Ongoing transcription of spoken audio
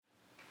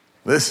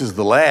This is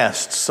the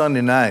last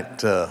Sunday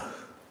night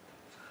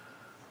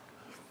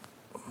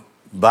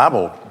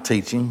Bible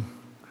teaching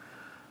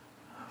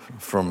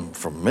from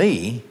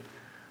me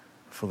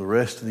for the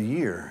rest of the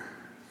year.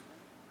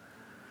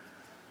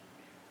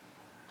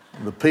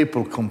 The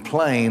people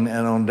complain,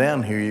 and on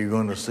down here you're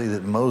going to see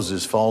that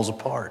Moses falls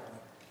apart.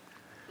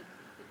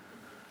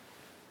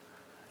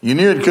 You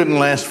knew it couldn't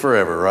last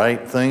forever,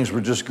 right? Things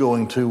were just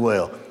going too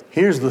well.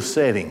 Here's the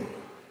setting.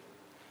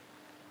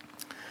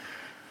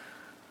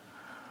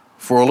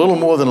 For a little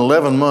more than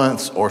 11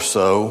 months or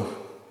so,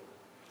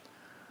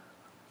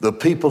 the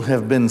people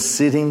have been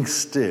sitting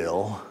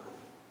still,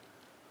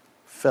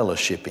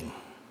 fellowshipping.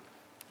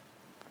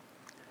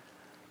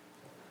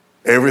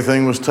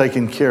 Everything was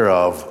taken care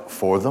of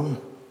for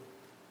them.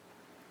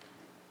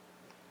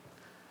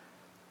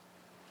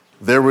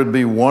 There would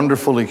be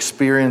wonderful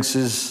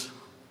experiences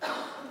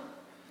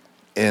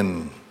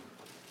in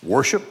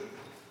worship.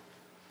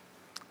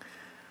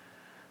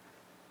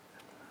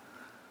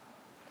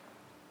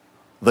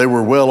 They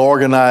were well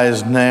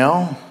organized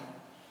now.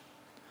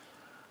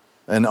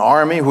 An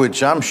army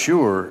which I'm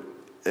sure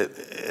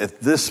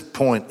at this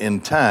point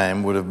in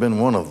time would have been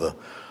one of the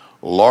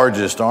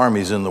largest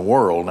armies in the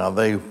world. Now,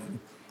 they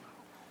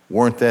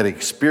weren't that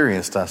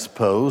experienced, I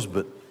suppose,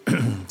 but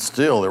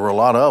still there were a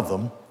lot of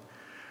them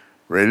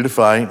ready to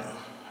fight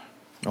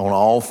on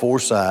all four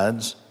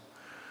sides.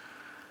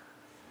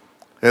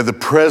 They had the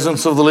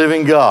presence of the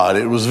living God.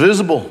 It was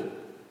visible.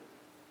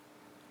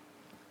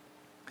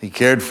 He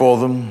cared for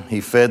them.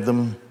 He fed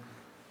them.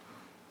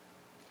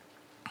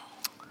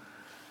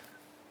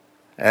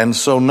 And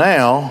so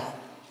now,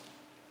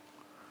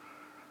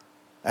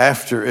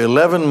 after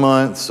 11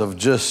 months of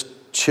just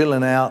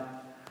chilling out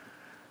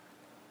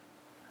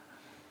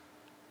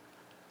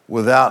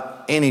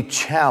without any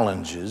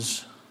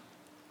challenges,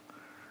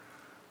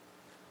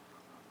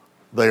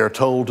 they are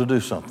told to do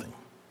something.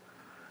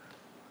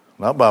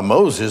 Not by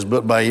Moses,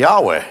 but by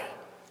Yahweh.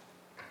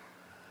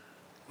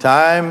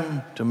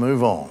 Time to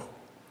move on.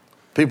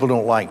 People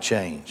don't like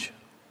change.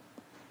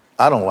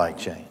 I don't like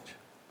change.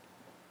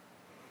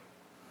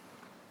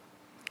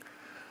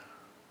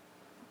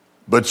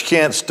 But you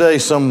can't stay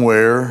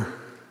somewhere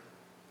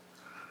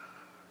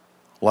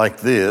like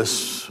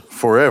this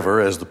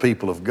forever as the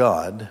people of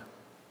God.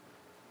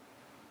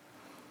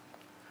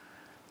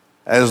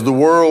 As the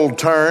world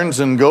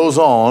turns and goes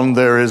on,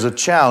 there is a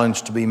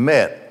challenge to be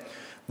met.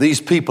 These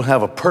people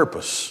have a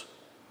purpose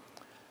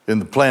in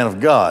the plan of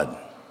God.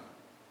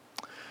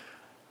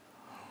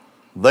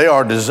 They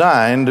are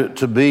designed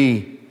to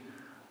be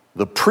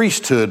the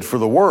priesthood for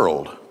the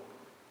world.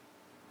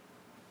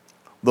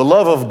 The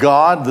love of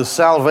God, the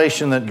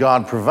salvation that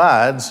God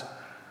provides,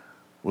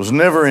 was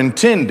never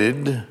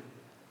intended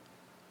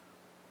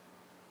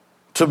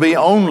to be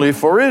only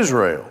for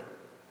Israel.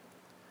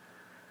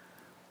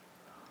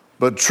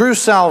 But true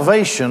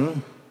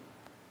salvation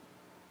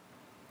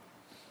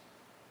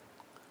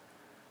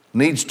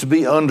needs to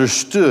be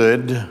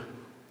understood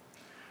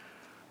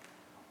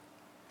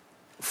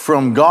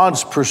from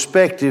God's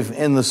perspective,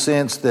 in the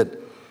sense that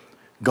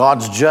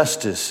God's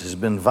justice has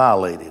been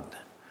violated.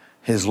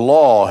 His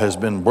law has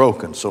been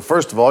broken. So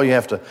first of all, you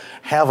have to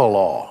have a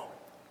law.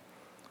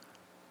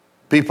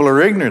 People are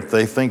ignorant.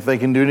 They think they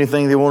can do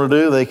anything they want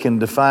to do. They can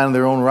define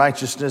their own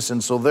righteousness.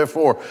 And so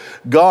therefore,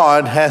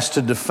 God has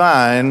to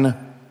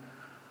define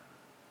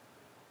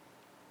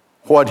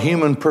what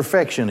human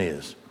perfection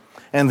is.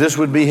 And this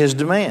would be his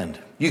demand.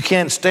 You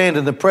can't stand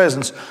in the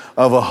presence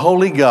of a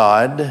holy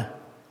God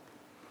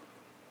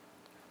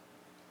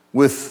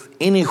with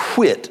any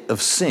whit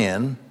of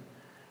sin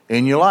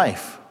in your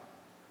life.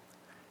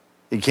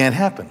 It can't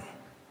happen.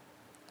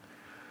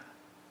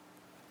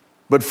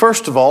 But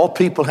first of all,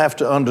 people have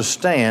to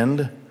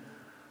understand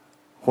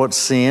what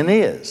sin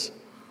is.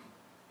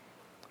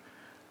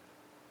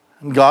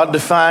 And God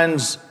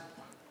defines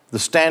the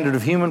standard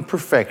of human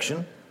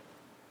perfection,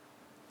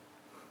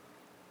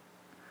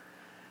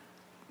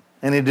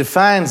 and he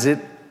defines it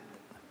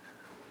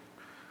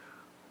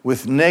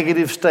with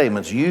negative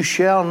statements. You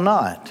shall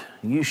not.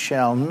 You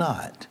shall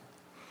not.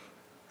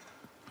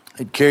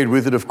 It carried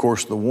with it, of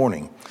course, the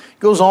warning. It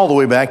goes all the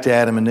way back to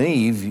Adam and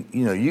Eve.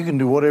 You know, you can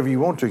do whatever you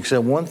want to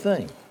except one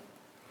thing.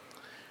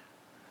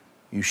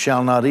 You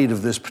shall not eat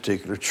of this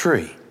particular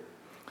tree.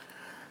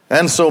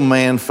 And so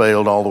man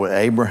failed all the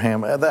way.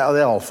 Abraham,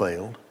 they all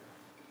failed.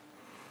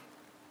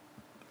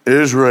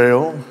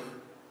 Israel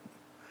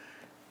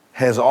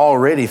has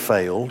already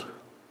failed.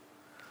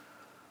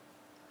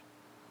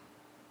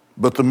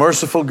 But the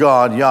merciful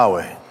God,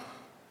 Yahweh,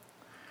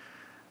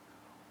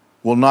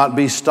 will not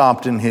be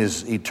stopped in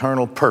his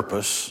eternal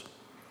purpose,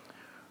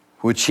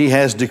 which he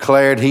has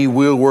declared he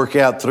will work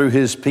out through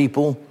his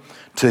people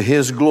to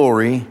his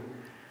glory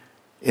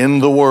in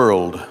the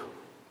world.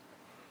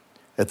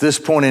 At this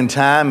point in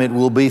time, it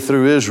will be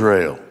through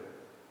Israel,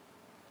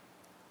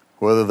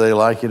 whether they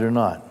like it or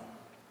not.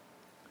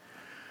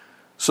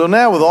 So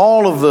now, with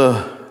all of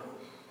the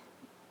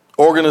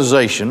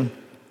organization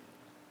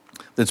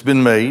that's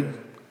been made,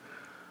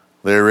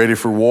 they are ready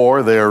for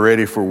war, they are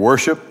ready for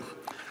worship.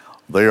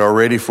 They are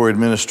ready for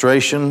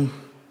administration.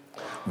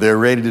 They're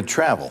ready to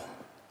travel.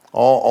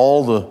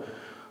 All the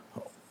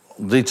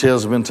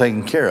details have been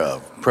taken care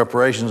of.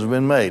 Preparations have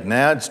been made.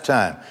 Now it's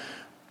time.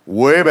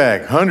 Way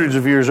back, hundreds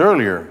of years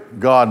earlier,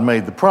 God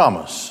made the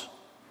promise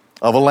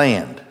of a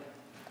land.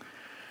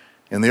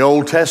 In the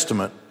Old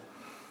Testament,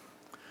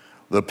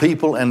 the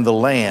people and the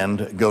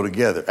land go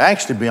together.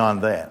 Actually,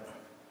 beyond that,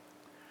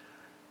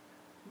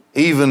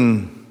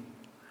 even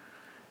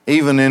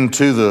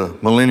into the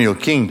millennial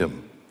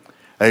kingdom,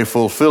 a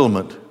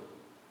fulfillment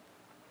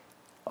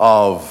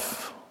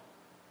of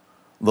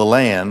the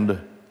land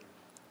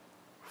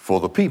for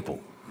the people,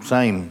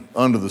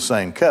 under the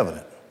same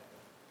covenant.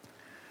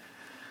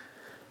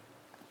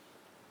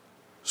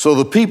 So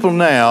the people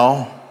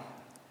now,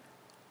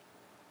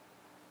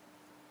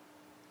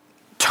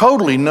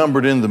 totally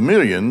numbered in the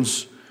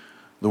millions,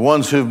 the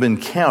ones who've been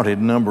counted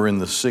number in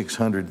the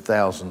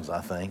 600,000s,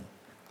 I think.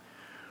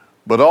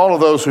 But all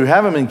of those who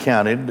haven't been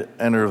counted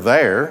and are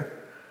there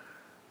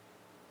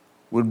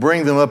would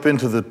bring them up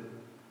into the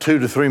 2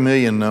 to 3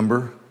 million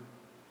number.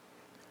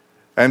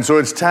 And so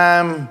it's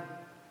time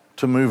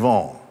to move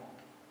on.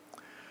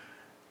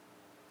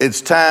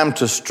 It's time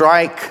to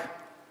strike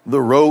the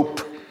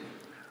rope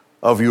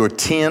of your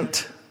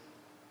tent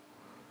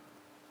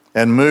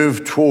and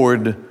move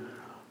toward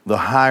the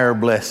higher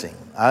blessing.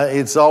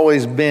 It's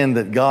always been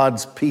that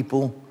God's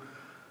people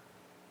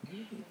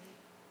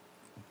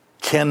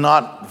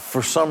cannot,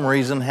 for some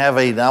reason,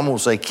 I won't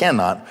say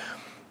cannot,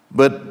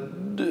 but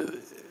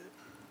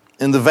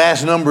in the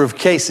vast number of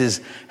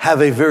cases,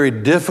 have a very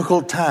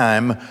difficult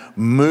time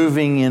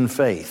moving in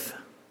faith.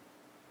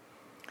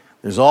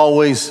 There's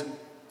always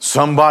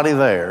somebody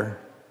there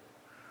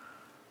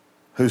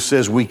who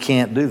says, we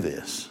can't do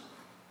this.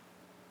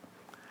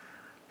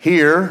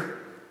 Here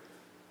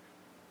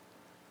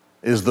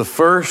is the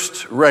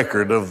first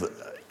record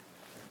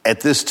at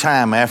this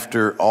time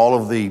after all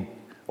of the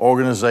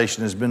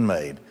organization has been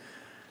made.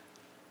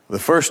 The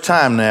first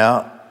time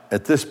now,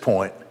 at this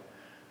point,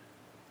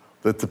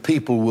 that the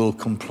people will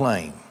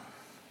complain.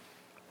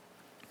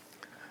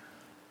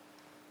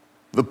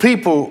 The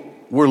people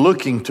were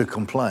looking to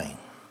complain.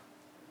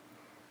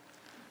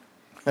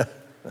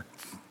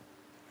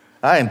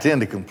 I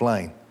intend to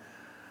complain.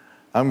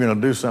 I'm going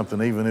to do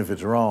something even if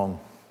it's wrong.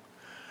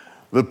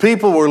 The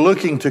people were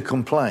looking to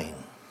complain.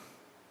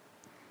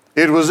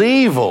 It was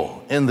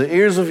evil in the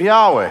ears of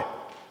Yahweh.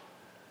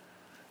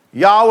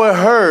 Yahweh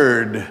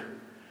heard,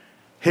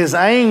 his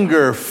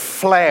anger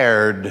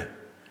flared,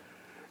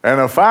 and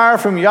a fire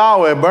from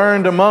Yahweh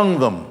burned among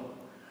them,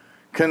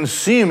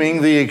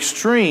 consuming the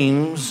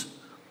extremes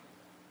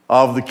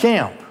of the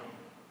camp.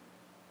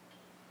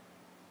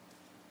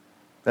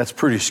 That's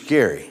pretty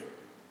scary.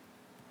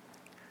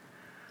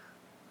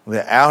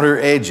 The outer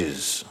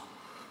edges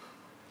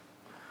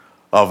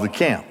of the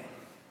camp.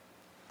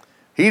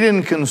 He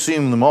didn't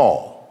consume them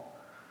all,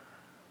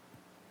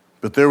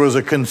 but there was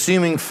a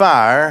consuming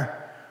fire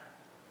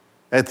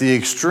at the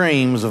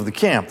extremes of the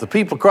camp. The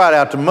people cried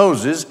out to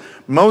Moses.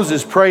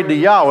 Moses prayed to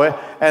Yahweh,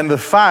 and the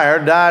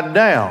fire died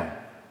down.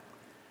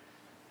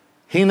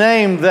 He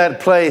named that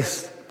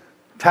place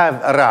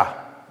Tav-Arah,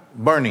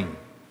 burning,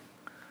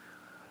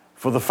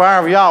 for the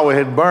fire of Yahweh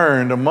had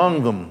burned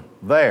among them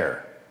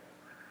there.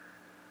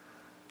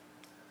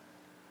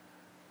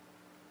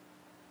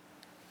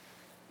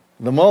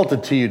 The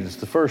multitude is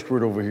the first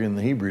word over here in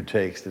the Hebrew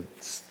text.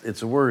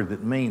 It's a word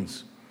that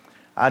means,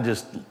 I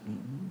just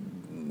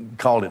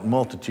called it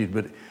multitude,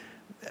 but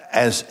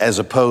as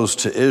opposed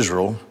to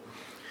Israel,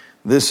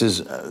 this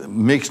is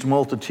mixed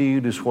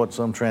multitude is what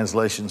some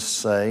translations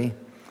say.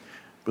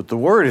 But the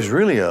word is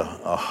really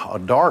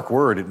a dark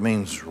word. It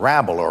means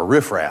rabble or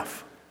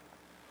riffraff.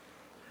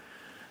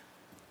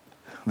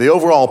 The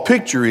overall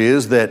picture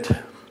is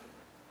that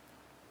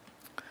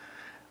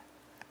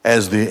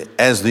as the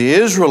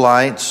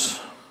Israelites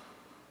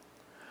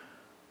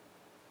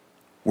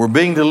were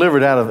being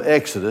delivered out of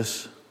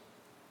Exodus,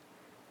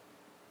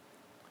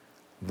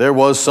 there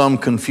was some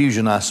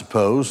confusion, I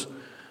suppose.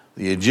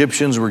 The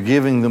Egyptians were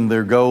giving them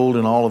their gold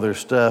and all of their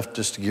stuff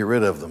just to get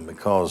rid of them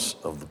because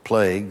of the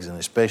plagues, and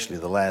especially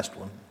the last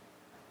one.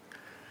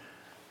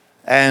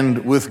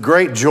 And with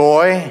great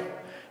joy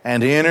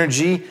and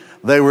energy,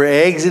 they were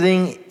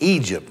exiting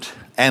Egypt,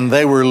 and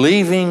they were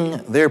leaving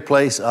their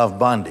place of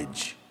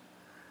bondage.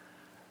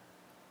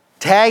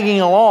 Tagging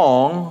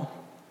along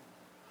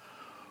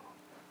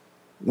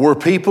were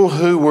people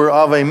who were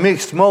of a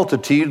mixed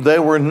multitude. They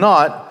were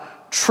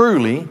not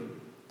truly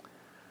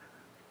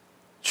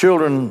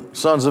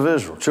sons of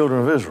Israel,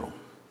 children of Israel.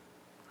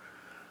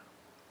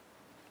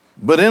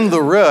 But in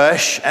the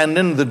rush and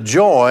in the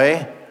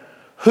joy,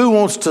 who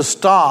wants to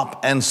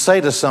stop and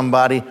say to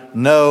somebody,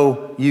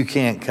 no, you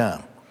can't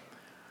come?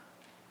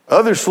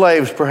 Other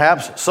slaves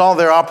perhaps saw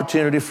their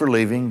opportunity for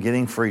leaving,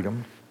 getting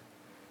freedom.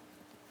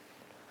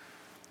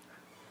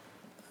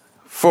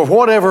 For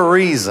whatever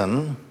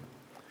reason,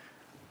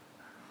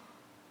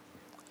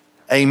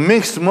 a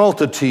mixed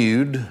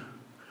multitude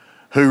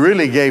who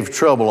really gave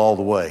trouble all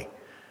the way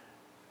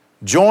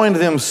joined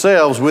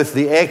themselves with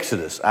the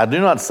Exodus. I do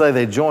not say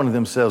they joined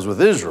themselves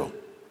with Israel,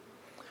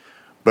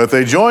 but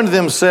they joined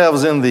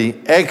themselves in the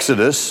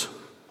Exodus.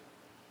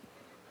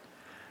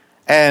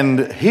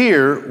 And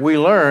here we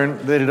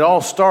learn that it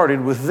all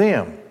started with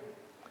them.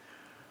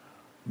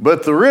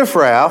 But the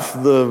riffraff,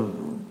 the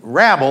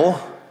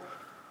rabble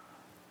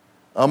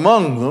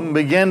among them,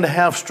 began to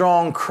have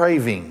strong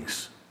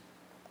cravings.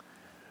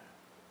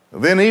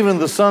 Then even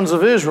the sons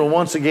of Israel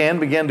once again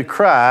began to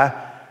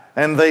cry,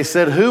 and they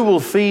said, "Who will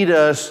feed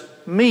us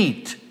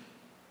meat?"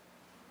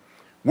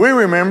 We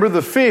remember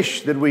the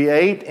fish that we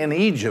ate in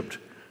Egypt,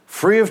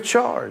 free of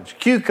charge.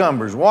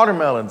 Cucumbers,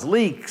 watermelons,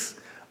 leeks,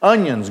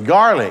 onions,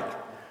 garlic.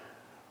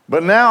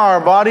 But now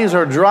our bodies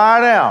are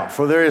dried out,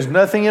 for there is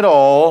nothing at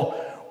all.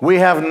 We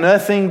have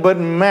nothing but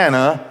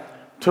manna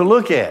to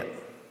look at.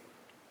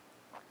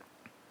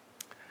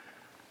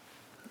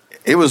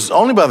 It was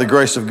only by the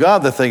grace of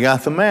God that they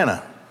got the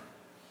manna.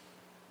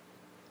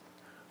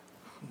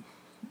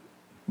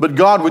 But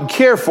God would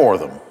care for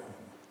them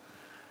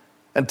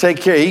and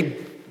take care. He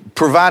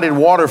provided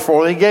water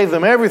for them. He gave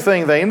them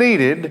everything they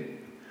needed.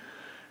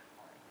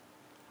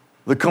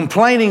 The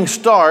complaining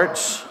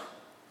starts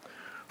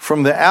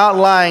from the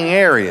outlying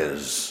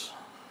areas,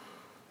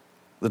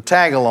 the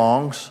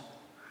tag-alongs,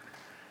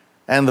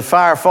 and the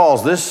fire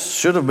falls. This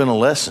should have been a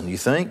lesson, you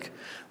think?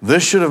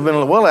 This should have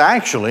been, well,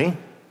 actually,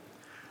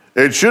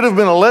 it should have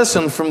been a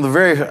lesson from the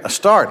very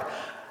start.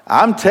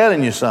 I'm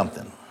telling you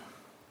something.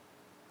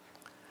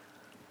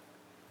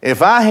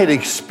 If I had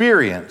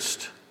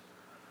experienced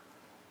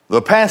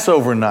the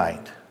Passover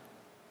night,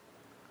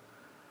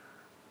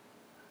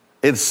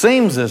 it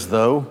seems as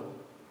though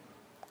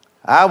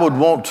I would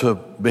want to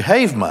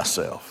behave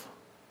myself.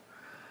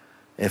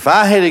 If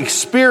I had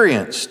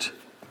experienced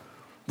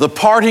the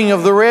parting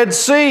of the Red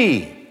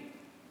Sea,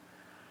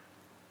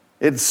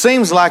 it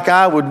seems like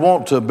I would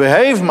want to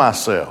behave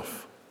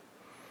myself.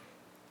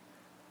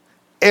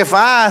 If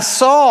I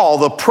saw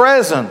the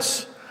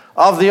presence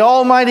of the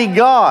Almighty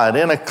God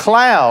in a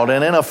cloud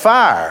and in a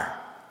fire,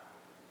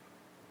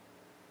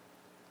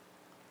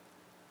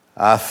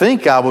 I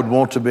think I would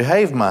want to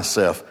behave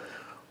myself.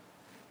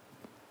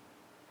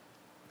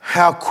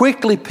 How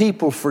quickly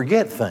people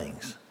forget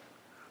things.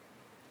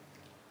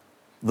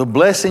 The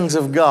blessings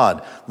of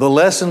God, the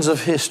lessons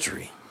of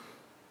history.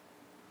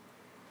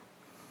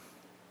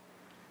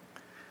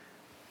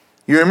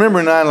 You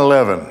remember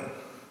 9/11.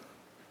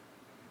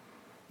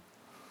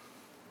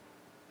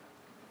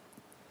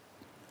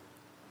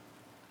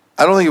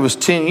 I don't think it was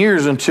 10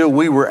 years until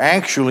we were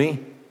actually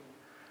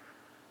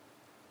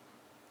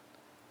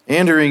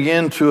entering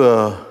into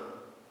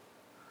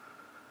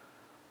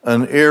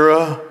an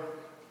era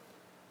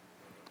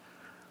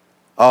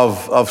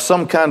of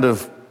some kind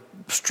of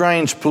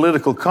strange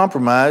political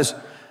compromise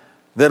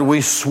that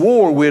we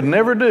swore we'd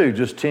never do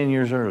just 10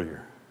 years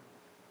earlier.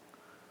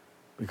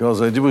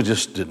 Because we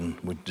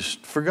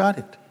just forgot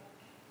it.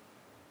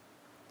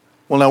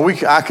 Well, now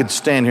I could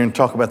stand here and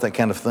talk about that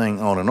kind of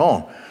thing on and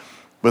on.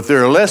 But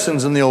there are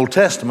lessons in the Old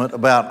Testament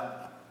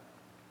about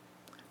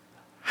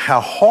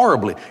how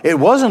horribly, it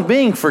wasn't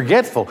being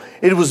forgetful,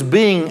 it was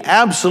being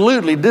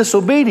absolutely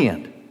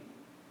disobedient,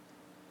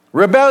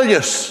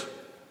 rebellious,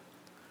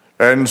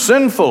 and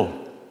sinful.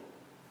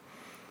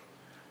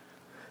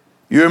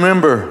 You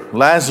remember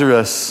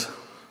Lazarus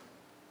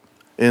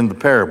in the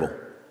parable.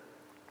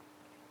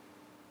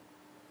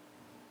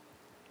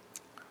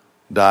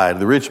 Died.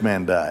 The rich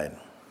man died.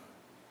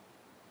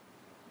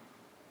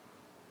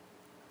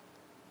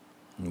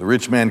 The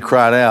rich man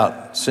cried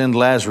out, "Send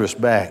Lazarus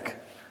back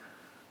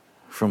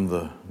from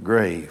the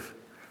grave.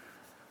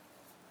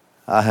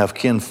 I have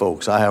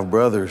kinfolks, I have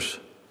brothers."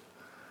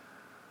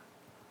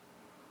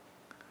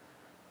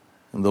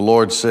 And the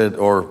Lord said,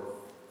 or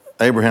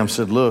Abraham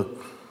said,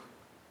 "Look,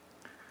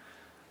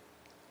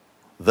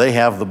 they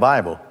have the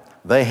Bible.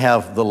 They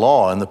have the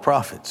law and the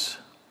prophets.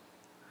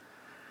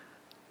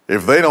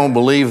 If they don't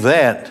believe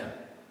that,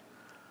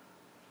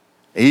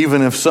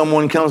 even if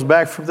someone comes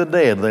back from the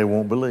dead, they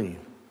won't believe."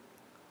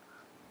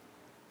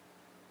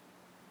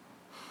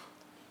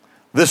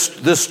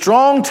 This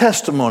strong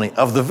testimony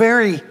of the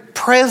very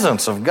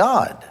presence of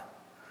God,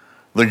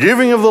 the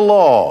giving of the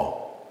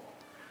law,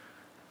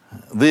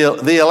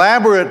 the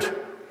elaborate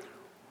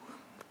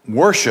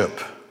worship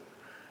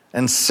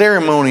and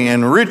ceremony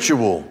and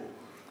ritual,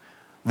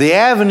 the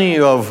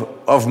avenue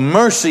of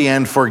mercy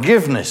and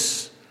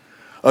forgiveness,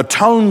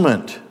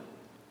 atonement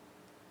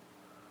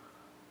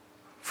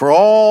for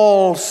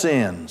all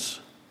sins,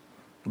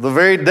 the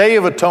very day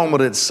of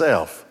atonement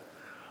itself,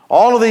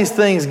 all of these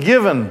things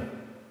given,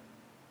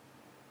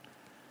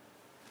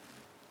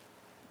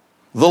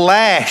 the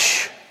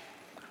lash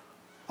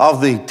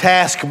of the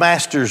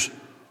taskmaster's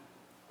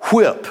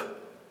whip,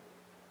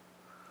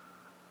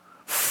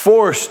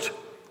 forced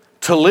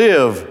to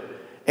live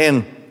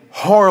in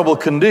horrible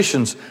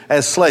conditions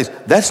as slaves.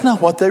 That's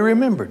not what they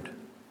remembered.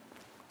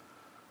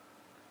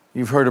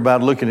 You've heard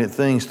about looking at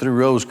things through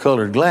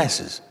rose-colored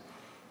glasses.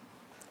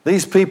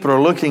 These people are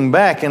looking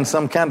back in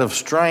some kind of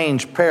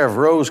strange pair of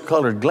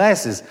rose-colored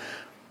glasses.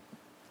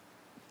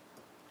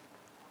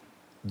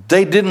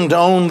 They didn't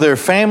own their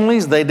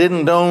families. They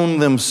didn't own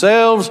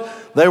themselves.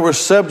 They were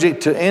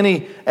subject to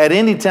at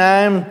any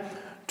time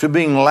to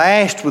being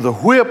lashed with a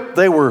whip.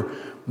 They were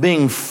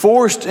being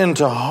forced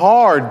into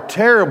hard,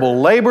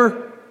 terrible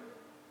labor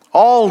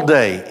all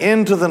day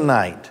into the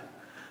night.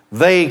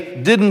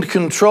 They didn't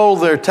control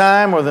their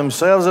time or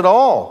themselves at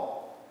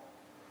all,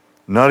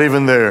 not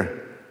even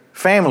their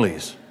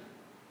families.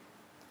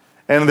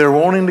 And they're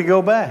wanting to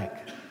go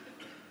back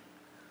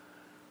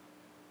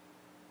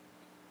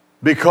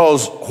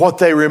because what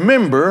they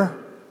remember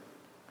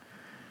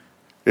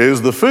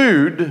is the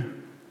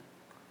food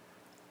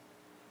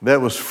that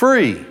was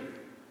free.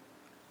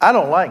 I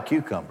don't like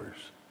cucumbers.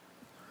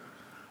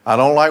 I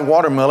don't like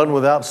watermelon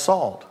without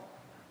salt.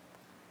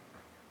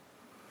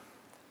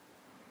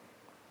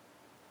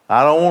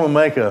 I don't want to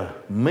make a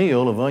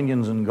meal of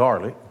onions and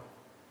garlic.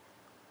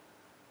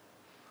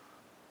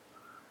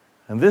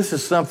 And this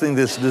is something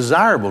that's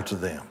desirable to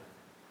them.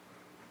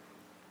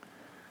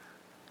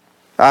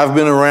 I've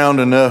been around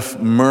enough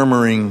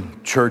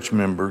murmuring church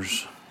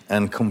members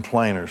and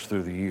complainers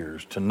through the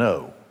years to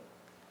know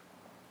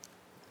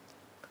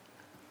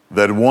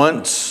that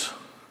once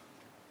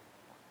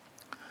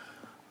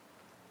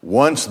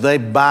they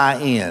buy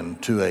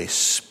into a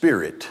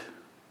spirit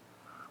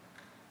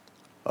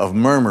of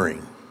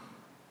murmuring,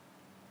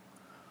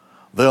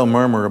 they'll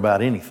murmur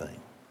about anything.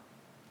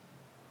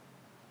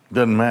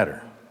 Doesn't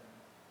matter.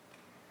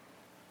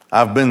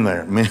 I've been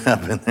there.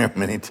 I've been there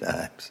many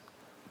times.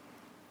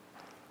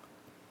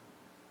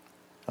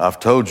 I've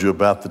told you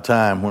about the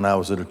time when I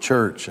was at a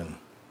church and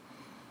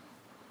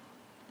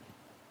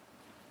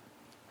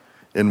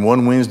in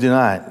one Wednesday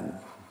night,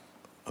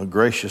 a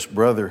gracious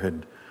brother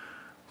had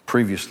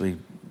previously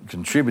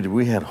contributed.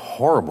 We had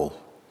horrible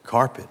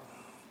carpet.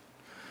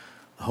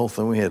 The whole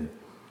thing, we had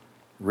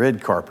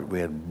red carpet, we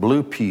had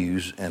blue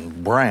pews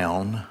and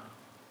brown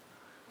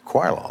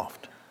choir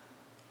loft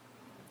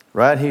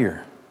right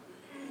here.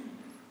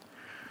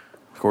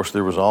 Of course,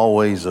 there was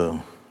always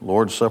a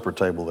Lord's Supper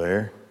table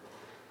there.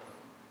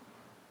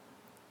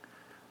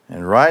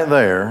 And right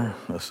there,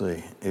 let's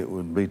see, it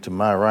would be to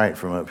my right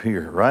from up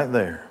here, right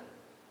there,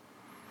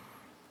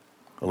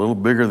 a little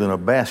bigger than a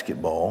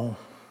basketball,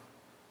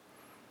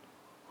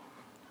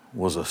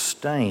 was a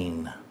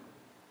stain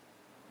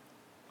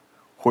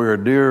where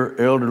a dear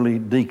elderly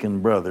deacon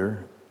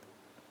brother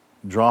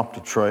dropped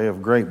a tray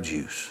of grape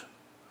juice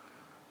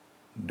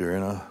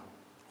during a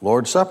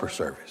Lord's Supper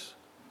service.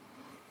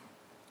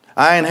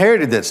 I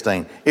inherited that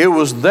stain. It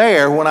was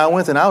there when I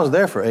went, and I was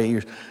there for 8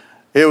 years.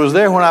 It was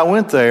there when I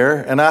went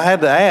there, and I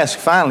had to ask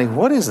finally,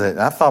 what is that?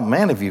 I thought,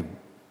 man, have you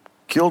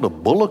killed a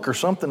bullock or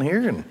something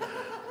here? And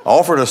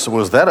offered us,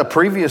 was that a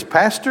previous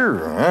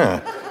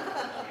pastor?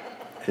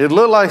 It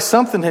looked like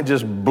something had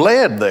just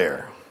bled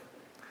there.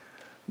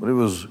 But it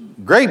was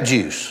grape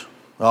juice,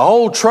 a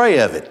whole tray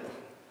of it.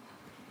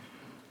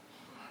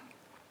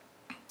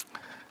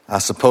 I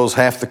suppose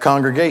half the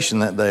congregation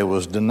that day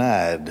was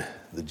denied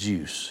the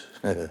juice.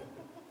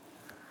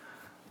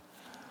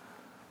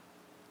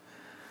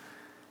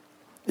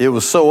 It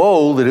was so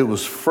old that it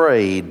was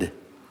frayed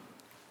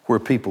where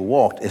people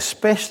walked,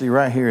 especially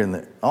right here in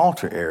the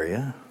altar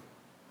area.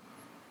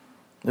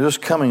 It was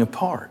coming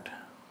apart.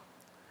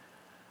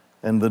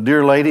 And the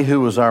dear lady who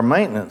was our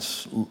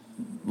maintenance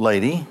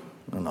lady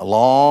and a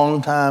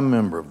long-time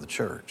member of the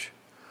church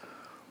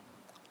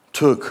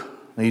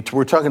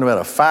we're talking about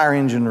a fire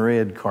engine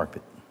red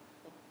carpet.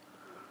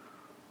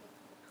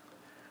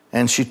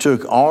 And she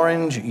took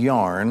orange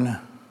yarn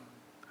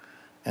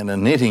and a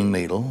knitting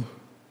needle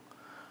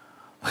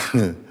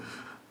and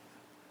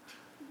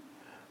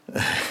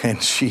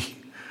she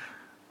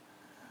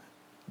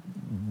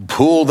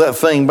pulled that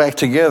thing back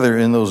together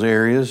in those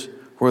areas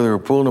where they were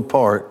pulling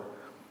apart,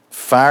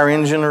 fire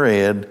engine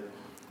red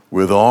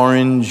with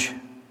orange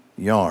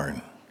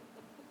yarn.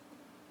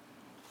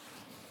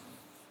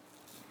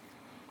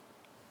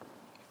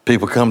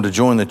 People come to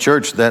join the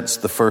church, that's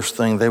the first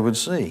thing they would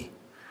see.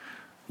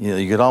 You know,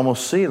 you could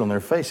almost see it on their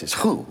faces.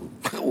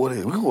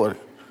 What?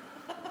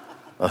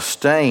 A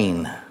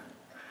stain,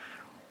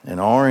 an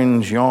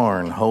orange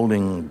yarn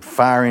holding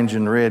fire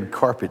engine red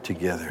carpet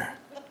together.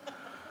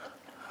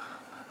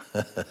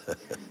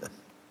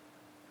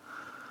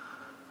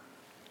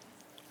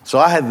 So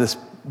I had this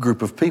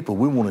group of people,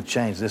 we want to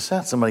change this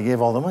out. Somebody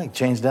gave all the money,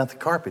 changed out the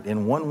carpet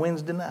in one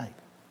Wednesday night.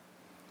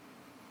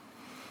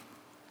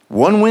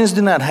 One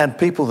Wednesday night had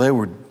people, they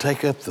would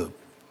take up the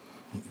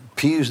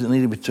pews that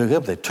needed to be took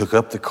up. They took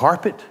up the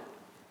carpet.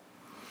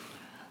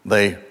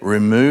 They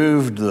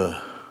removed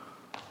the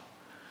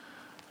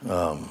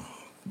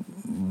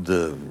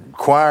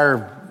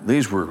choir.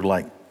 These were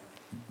like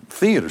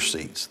theater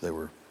seats. They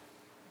were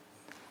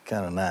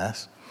kind of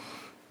nice.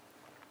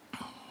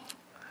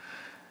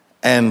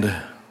 And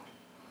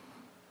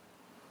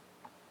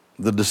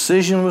the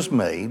decision was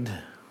made,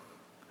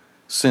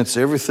 since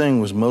everything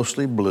was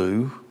mostly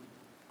blue,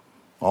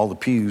 all the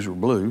pews were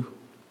blue,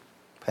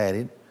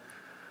 padded,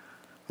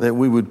 that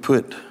we would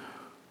put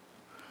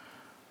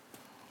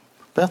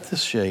about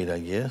this shade, I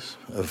guess,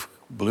 of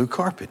blue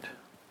carpet.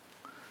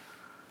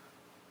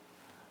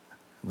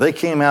 They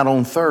came out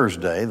on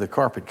Thursday, the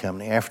carpet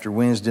company, after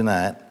Wednesday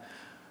night.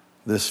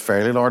 This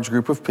fairly large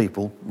group of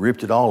people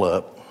ripped it all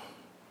up,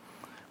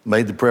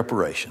 made the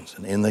preparations,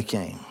 and in they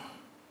came.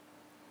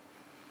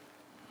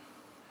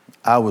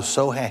 I was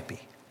so happy.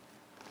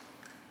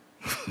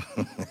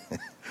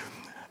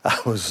 I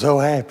was so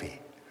happy.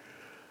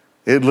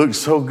 It looked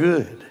so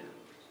good.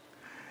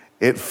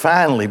 It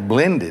finally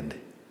blended.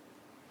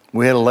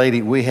 We had a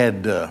lady, we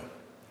had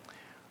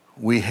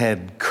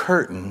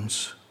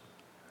curtains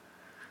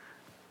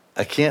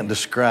I can't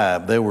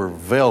describe. They were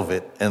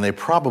velvet, and they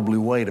probably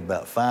weighed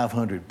about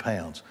 500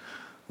 pounds.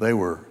 They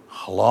were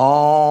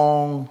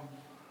long,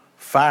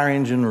 fire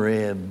engine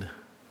red,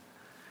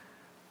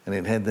 and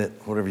it had that,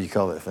 whatever you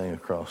call that thing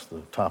across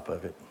the top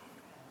of it.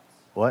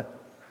 What?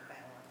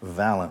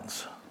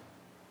 Valance.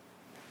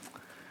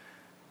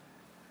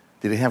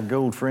 Did it have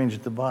gold fringe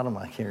at the bottom?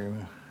 I can't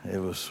remember.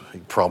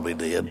 It probably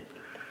did.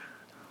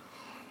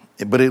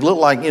 But it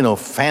looked like,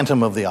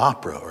 Phantom of the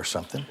Opera or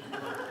something.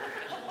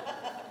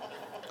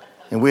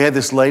 And we had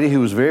this lady who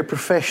was very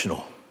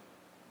professional.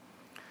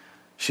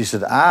 She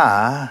said,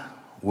 I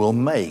will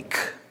make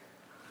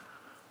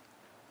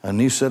a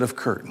new set of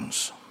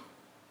curtains.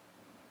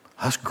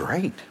 That's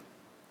great.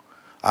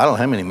 I don't know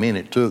how many men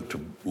it took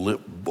to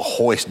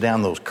hoist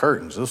down those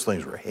curtains. Those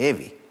things were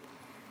heavy.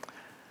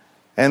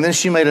 And then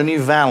she made a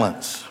new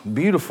valance.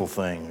 Beautiful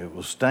thing. It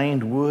was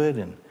stained wood,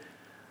 and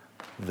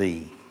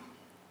the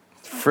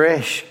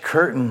fresh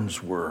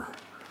curtains were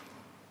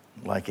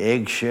like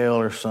eggshell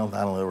or something.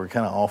 I don't know. They were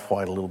kind of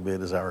off-white a little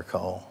bit, as I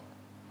recall.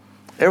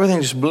 Everything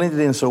just blended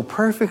in so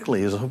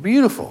perfectly. It was so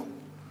beautiful.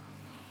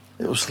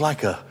 It was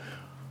like a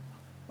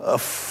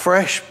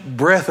fresh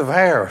breath of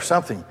air or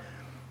something.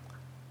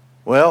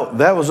 Well,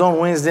 that was on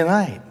Wednesday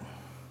night.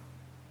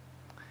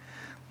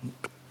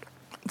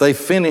 They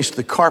finished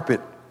the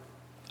carpet,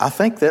 I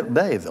think that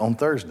day, on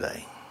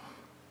Thursday.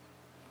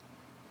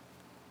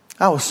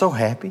 I was so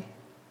happy.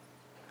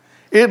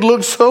 It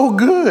looked so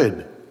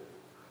good.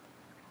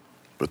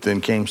 But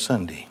then came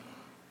Sunday.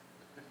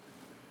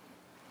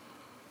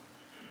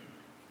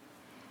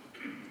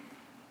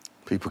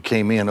 People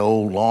came in,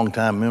 old,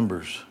 long-time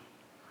members.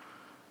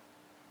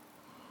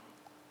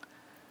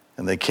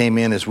 And they came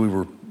in as we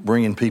were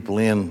bringing people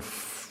in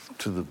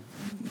to the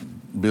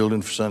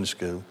building for Sunday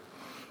school.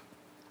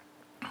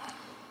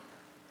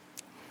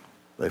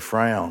 They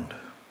frowned.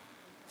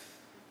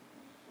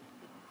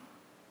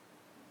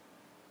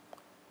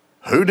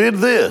 Who did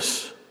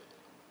this?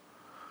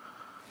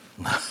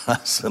 I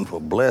said, well,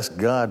 bless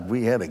God,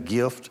 we had a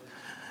gift,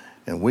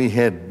 and we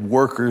had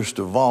workers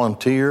to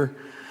volunteer,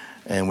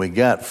 and we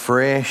got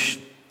fresh,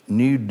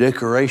 new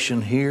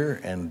decoration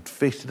here and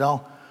fixed it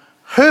all.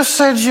 Who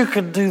said you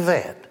could do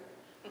that?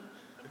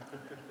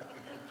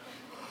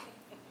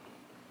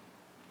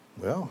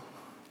 Well,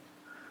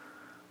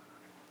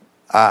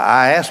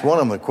 I asked one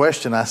of them a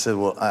question. I said,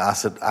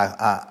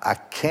 I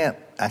can't,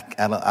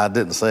 I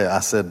didn't say it.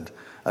 I said,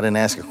 I didn't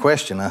ask a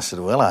question. I said,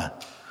 well,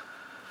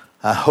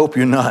 I hope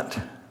you're not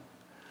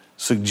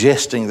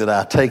suggesting that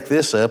I take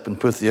this up and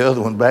put the other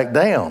one back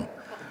down.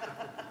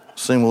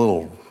 Seemed a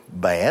little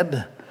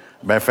bad.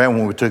 Matter of fact,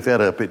 when we took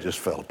that up, it just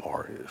fell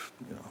apart.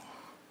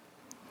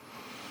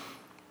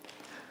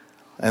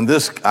 And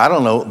this, I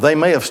don't know, they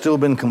may have still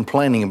been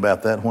complaining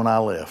about that when I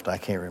left. I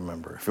can't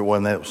remember. If it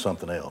wasn't that, it was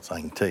something else. I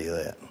can tell you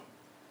that.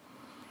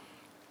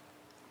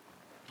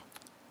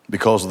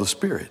 Because of the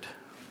Spirit.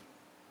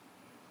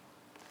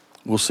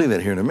 We'll see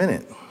that here in a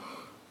minute.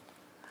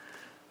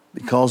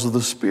 Because of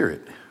the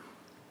Spirit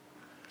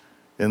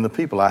in the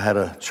people. I had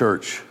a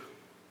church.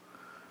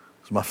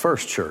 It was my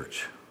first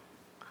church.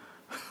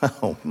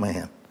 Oh,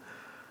 man.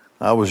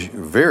 I was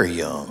very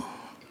young.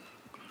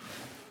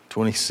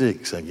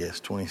 26, I guess.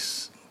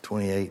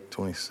 28,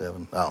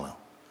 27. I don't know.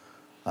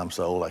 I'm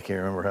so old I can't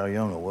remember how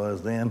young I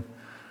was then.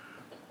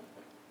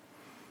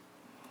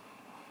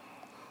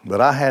 But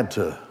I had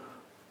to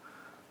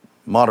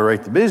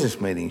moderate the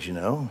business meetings,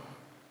 And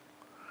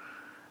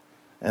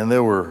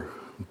there were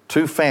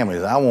two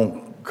families. I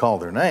won't call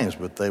their names,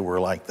 but they were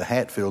like the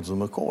Hatfields and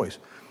McCoys.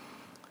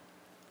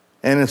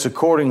 And it's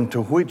according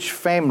to which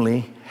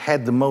family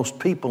had the most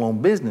people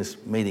on business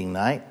meeting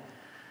night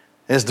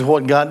as to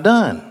what got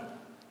done.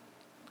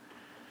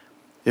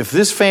 If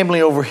this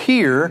family over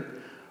here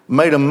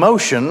made a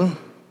motion,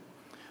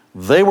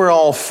 they were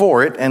all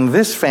for it, and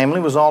this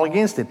family was all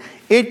against it.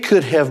 It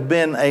could have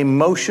been a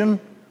motion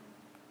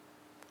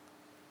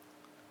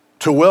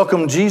to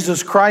welcome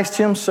Jesus Christ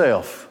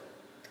himself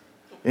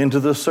into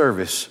the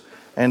service.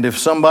 And if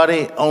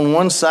somebody on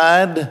one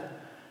side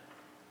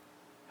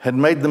had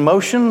made the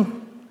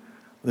motion,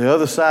 the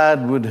other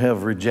side would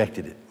have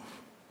rejected it.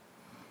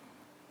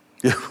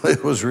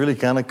 It was really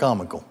kind of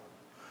comical.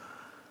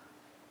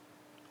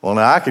 Well,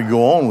 now I could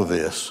go on with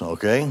this,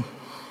 okay?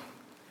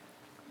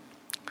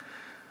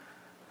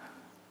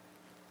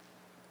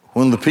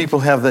 When the people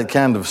have that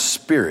kind of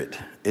spirit,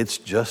 it's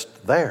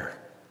just there.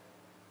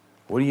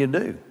 What do you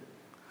do?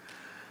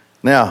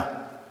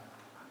 Now,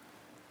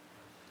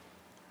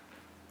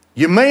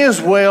 you may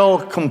as well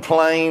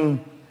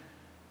complain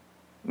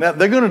Now,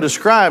 they're going to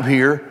describe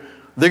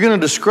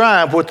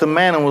what the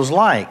manna was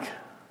like.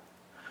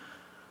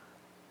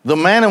 The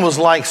manna was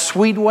like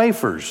sweet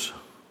wafers.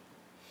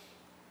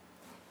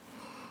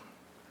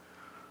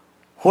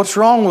 What's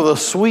wrong with a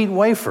sweet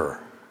wafer?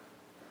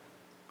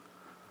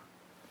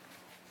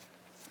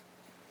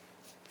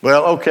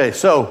 Well, okay,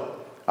 so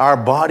our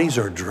bodies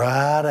are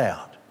dried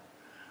out.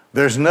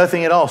 There's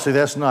nothing at all. See,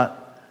 that's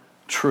not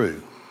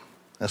true.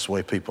 That's the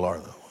way people are,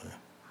 though.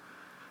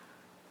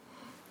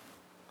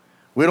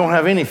 We don't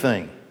have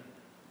anything.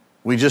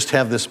 We just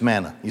have this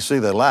manna. You see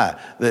the lie.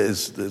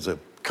 There's a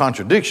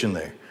contradiction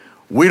there.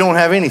 We don't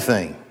have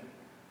anything.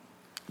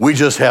 We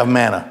just have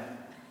manna.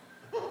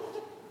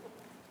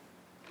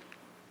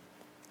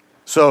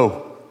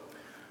 So,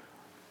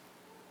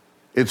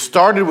 it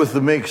started with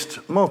the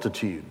mixed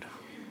multitude.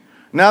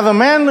 Now, the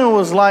manna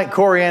was like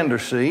coriander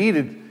seed.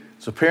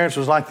 Its appearance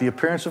was like the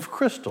appearance of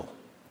crystal.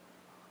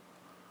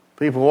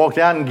 People walked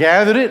out and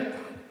gathered it.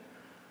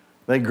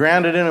 They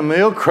ground it in a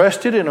mill,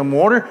 crushed it in a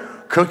mortar,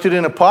 cooked it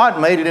in a pot,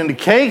 made it into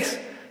cakes.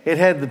 It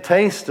had the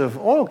taste of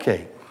oil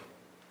cake.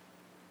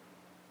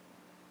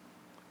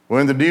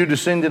 When the dew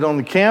descended on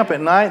the camp at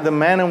night, the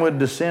manna would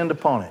descend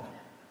upon it.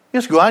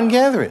 Just go out and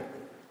gather it.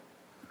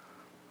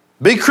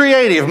 Be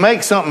creative,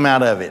 make something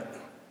out of it.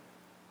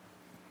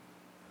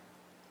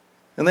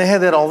 And they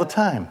had that all the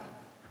time.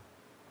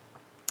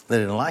 They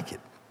didn't like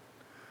it.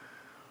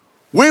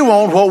 We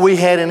want what we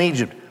had in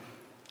Egypt.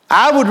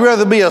 I would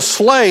rather be a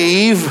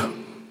slave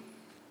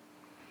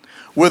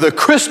with a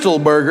crystal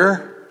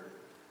burger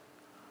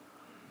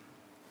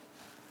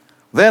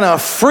than a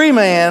free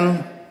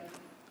man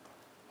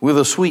with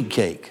a sweet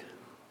cake.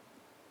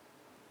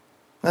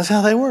 That's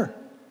how they were.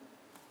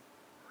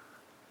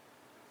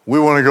 We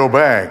want to go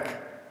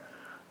back.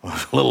 Well,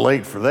 it's a little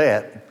late for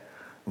that.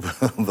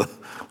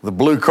 The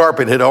blue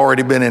carpet had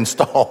already been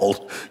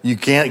installed. You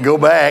can't go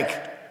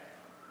back.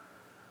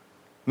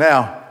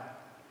 Now,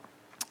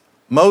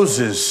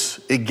 Moses,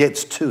 it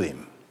gets to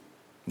him.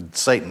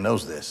 Satan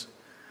knows this.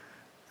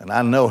 And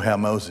I know how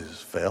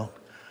Moses felt.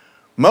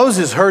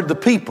 Moses heard the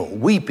people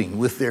weeping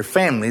with their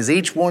families,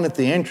 each one at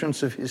the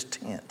entrance of his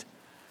tent.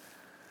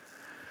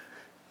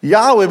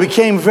 Yahweh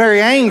became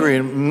very angry,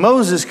 and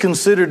Moses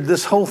considered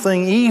this whole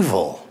thing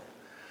evil.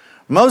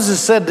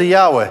 Moses said to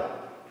Yahweh,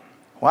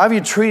 "Why have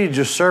you treated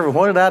your servant?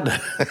 What did I do?"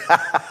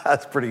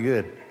 That's pretty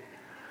good.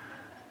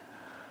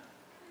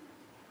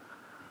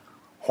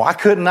 Why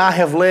couldn't I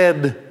have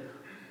led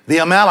the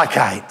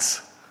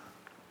Amalekites?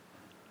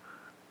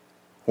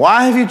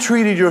 Why have you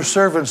treated your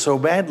servant so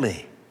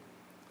badly?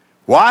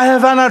 Why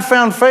have I not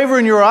found favor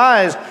in your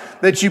eyes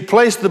that you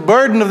placed the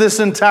burden of this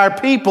entire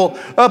people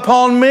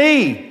upon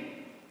me?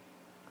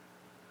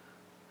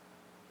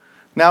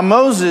 Now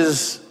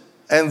Moses,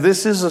 and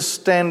this is a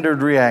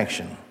standard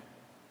reaction,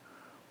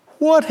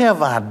 what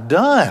have I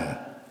done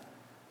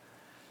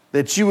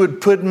that you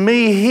would put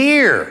me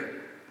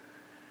here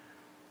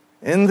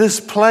in this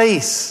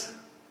place?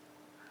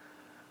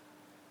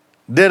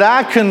 Did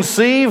I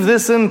conceive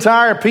this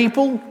entire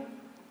people?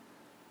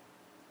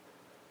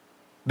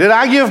 Did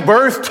I give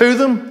birth to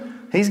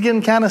them? He's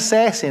getting kind of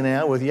sassy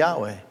now with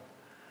Yahweh.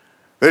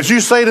 That you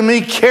say to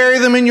me, carry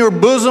them in your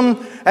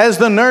bosom as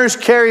the nurse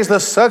carries the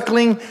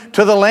suckling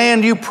to the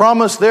land you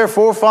promised their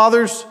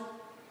forefathers.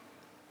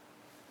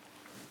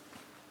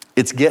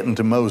 It's getting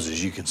to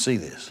Moses. You can see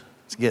this.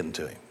 It's getting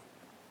to him.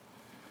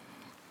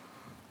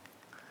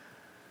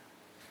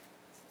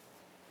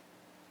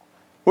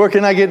 Where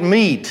can I get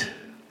meat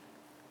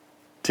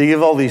to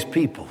give all these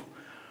people?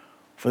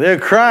 For they're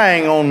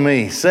crying on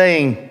me,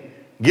 saying,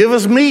 give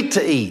us meat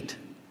to eat.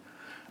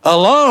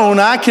 Alone,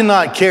 I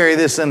cannot carry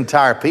this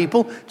entire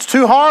people. It's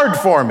too hard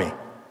for me.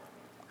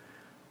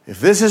 If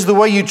this is the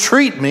way you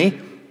treat me,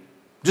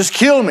 just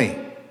kill me.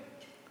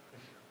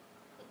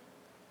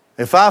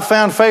 If I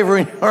found favor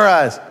in your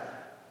eyes,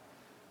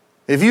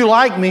 if you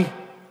like me,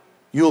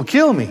 you'll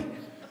kill me,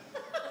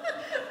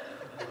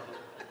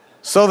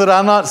 so that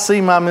I not see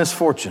my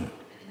misfortune.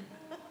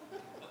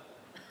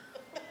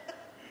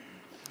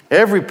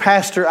 Every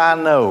pastor I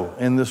know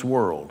in this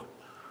world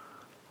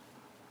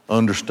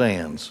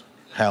understands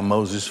how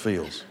Moses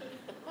feels.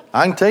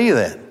 I can tell you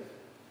that.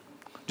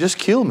 Just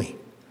kill me.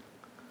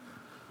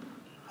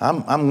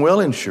 I'm well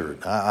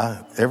insured.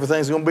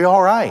 Everything's going to be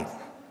all right.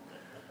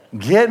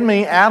 Get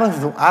me out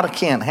of I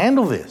can't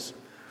handle this.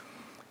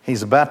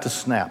 He's about to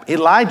snap.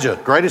 Elijah,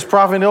 greatest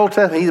prophet in the Old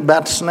Testament, he's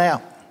about to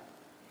snap.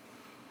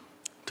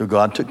 Till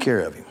God took care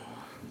of him.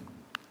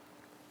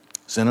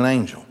 Sent an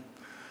angel.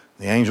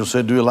 The angel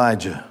said to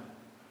Elijah,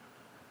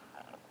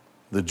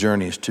 the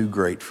journey is too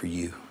great for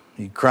you.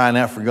 He's crying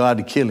out for God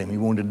to kill him. He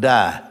wanted to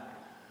die.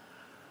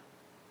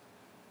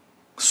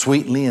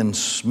 Sweetly and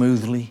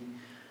smoothly,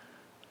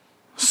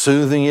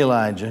 soothing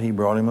Elijah, he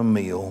brought him a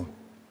meal.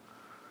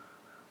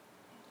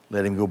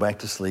 Let him go back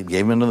to sleep.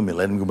 Gave him another meal.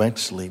 Let him go back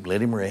to sleep.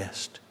 Let him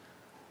rest.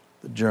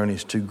 The journey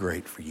is too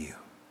great for you.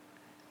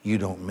 You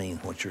don't mean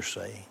what you're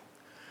saying.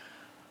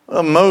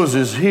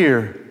 Moses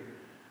here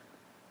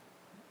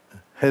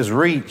has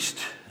reached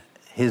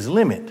his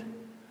limit.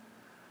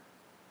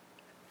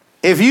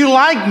 If you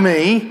like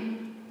me,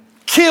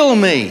 kill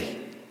me.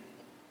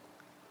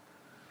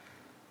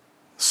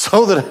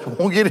 So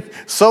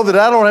that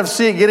I don't have to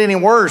see it get any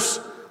worse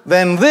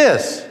than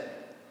this.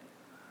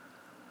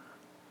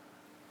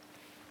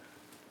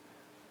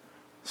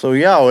 So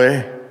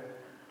Yahweh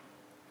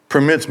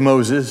permits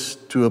Moses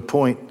to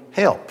appoint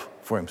help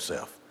for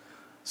himself.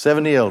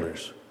 70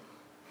 elders.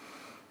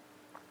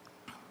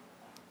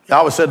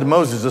 Yahweh said to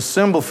Moses,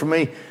 assemble for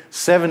me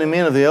 70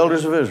 men of the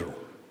elders of Israel,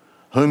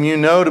 whom you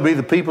know to be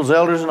the people's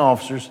elders and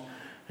officers,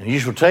 and you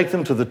shall take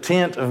them to the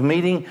tent of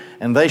meeting,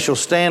 and they shall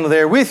stand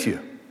there with you.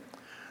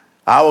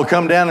 I will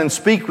come down and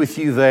speak with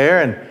you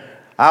there, and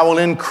I will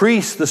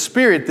increase the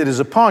spirit that is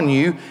upon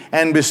you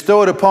and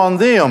bestow it upon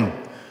them.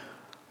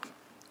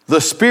 The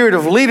spirit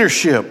of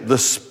leadership, the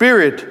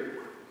spirit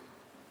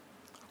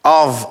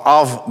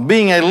of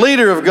being a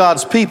leader of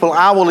God's people,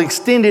 I will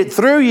extend it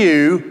through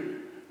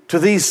you to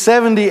these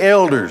 70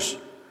 elders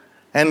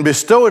and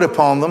bestow it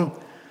upon them,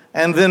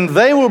 and then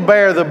they will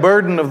bear the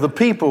burden of the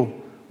people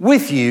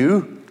with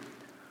you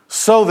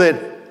so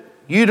that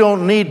you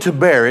don't need to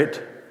bear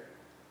it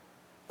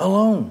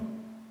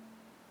alone.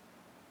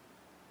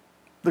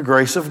 The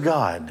grace of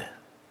God.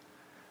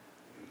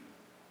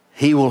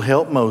 He will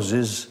help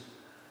Moses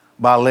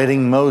by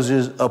letting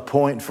Moses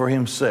appoint for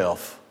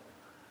himself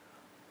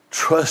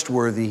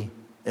trustworthy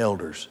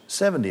elders,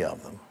 70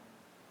 of them.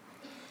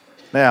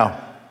 Now,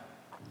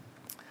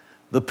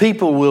 the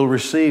people will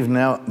receive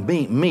now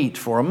meat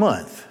for a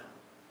month.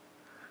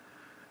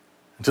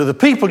 To the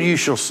people you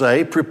shall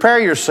say, prepare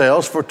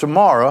yourselves for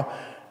tomorrow,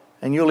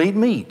 and you'll eat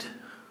meat.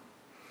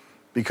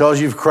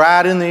 Because you've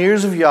cried in the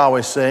ears of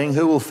Yahweh, saying,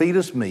 who will feed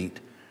us meat?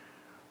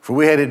 For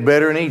we had it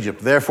better in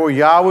Egypt. Therefore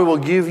Yahweh will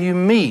give you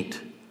meat,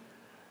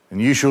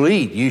 and you shall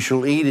eat. You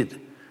shall eat it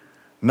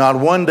not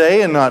 1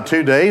 day, and not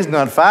 2 days,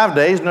 not 5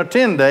 days, nor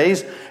 10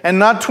 days, and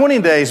not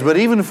 20 days, but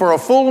even for a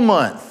full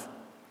month,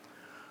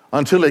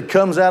 until it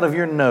comes out of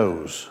your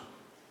nose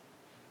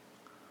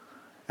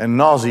and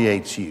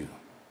nauseates you.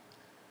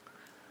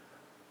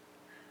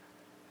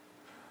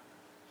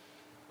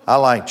 I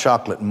like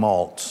chocolate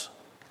malts.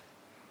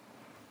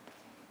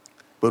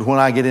 But when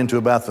I get into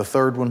about the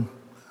third one,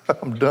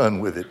 I'm done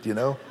with it, you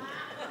know.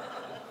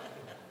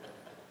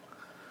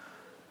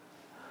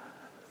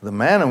 The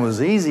manna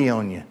was easy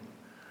on you.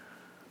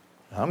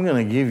 I'm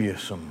going to give you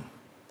some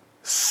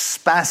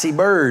spicy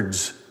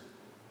birds.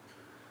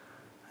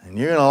 And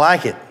you're going to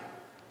like it.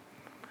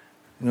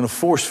 I'm going to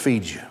force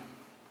feed you.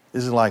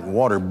 This is like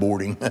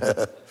waterboarding.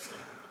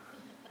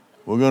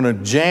 We're going to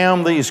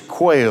jam these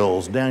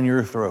quails down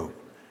your throat.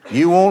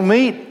 You want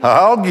meat?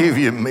 I'll give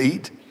you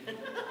meat.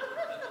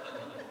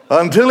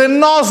 Until it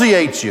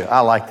nauseates you.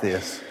 I like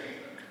this.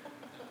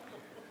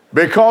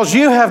 Because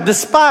you have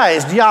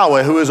despised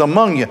Yahweh who is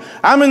among you.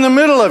 I'm in the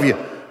middle of you.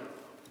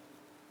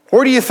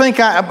 Where do you think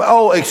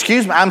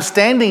excuse me, I'm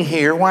standing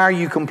here. Why are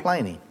you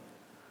complaining?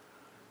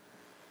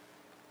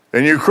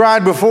 And you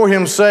cried before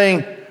him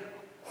saying,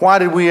 why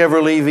did we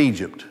ever leave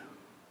Egypt?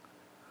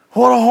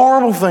 What a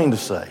horrible thing to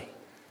say.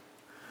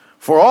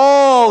 For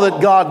all that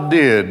God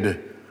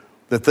did,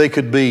 that they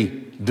could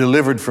be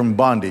delivered from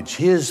bondage,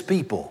 his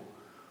people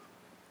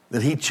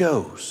that he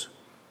chose.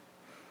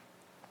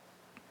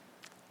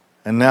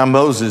 And now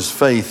Moses'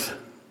 faith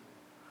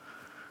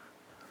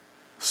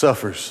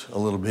suffers a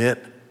little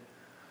bit.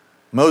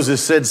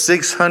 Moses said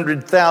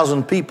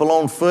 600,000 people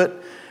on foot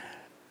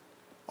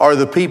are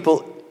the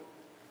people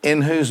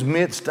in whose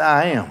midst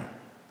I am.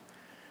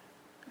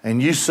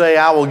 And you say,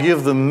 I will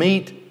give them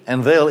meat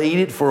and they'll eat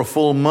it for a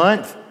full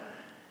month.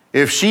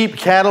 If sheep,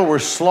 cattle were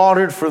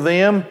slaughtered for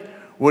them,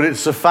 would it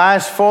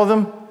suffice for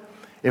them?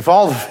 If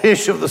all the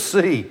fish of the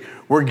sea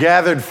were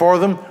gathered for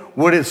them,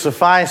 would it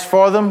suffice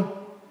for them?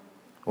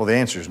 Well, the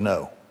answer is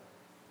no.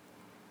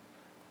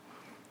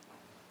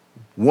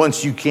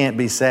 Once you can't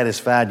be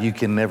satisfied, you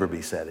can never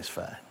be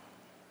satisfied.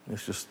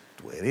 It's just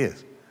the way it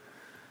is.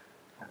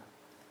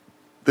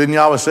 Then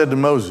Yahweh said to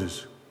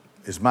Moses,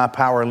 is my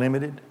power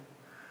limited?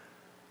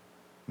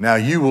 Now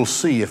you will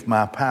see if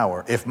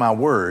my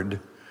word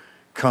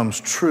comes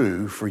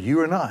true for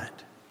you or not.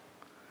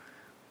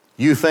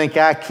 You think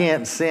I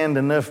can't send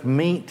enough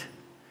meat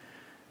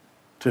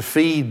to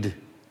feed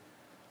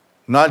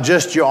not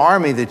just your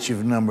army that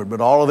you've numbered,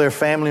 but all of their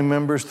family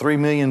members, 3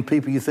 million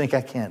people? You think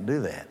I can't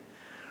do that?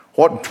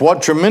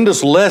 What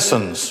tremendous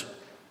lessons.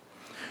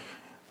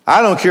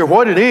 I don't care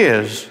what it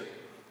is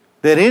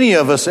that any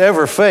of us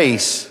ever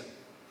face.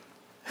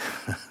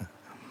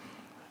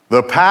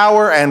 The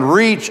power and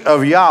reach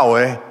of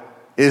Yahweh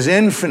is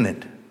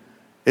infinite.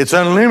 It's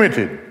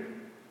unlimited.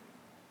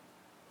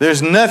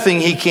 There's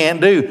nothing he can't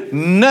do.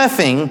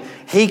 Nothing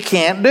he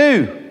can't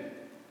do.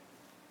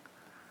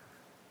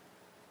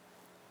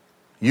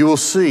 You will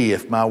see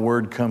if my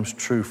word comes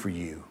true for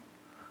you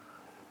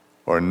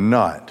or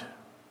not.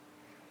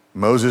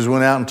 Moses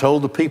went out and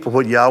told the people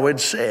what Yahweh had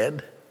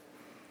said.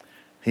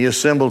 He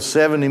assembled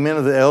 70 men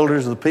of the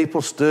elders of the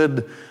people,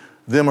 stood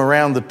them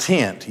around the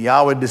tent.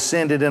 Yahweh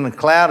descended in a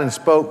cloud and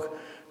spoke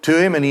to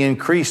him, and he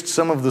increased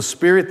some of the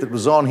spirit that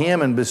was on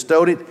him and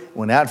bestowed it,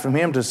 went out from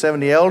him to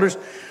 70 elders.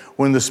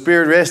 when the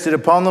Spirit rested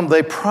upon them,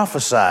 they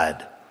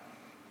prophesied.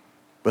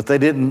 But they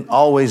didn't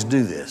always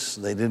do this.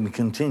 They didn't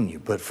continue.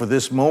 But for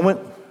this moment,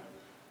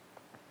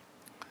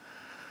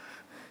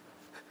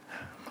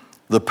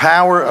 the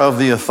power of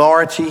the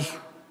authority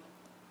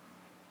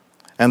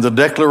and the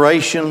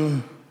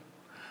declaration,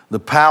 the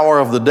power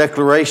of the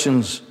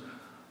declarations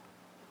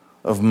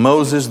of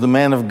Moses, the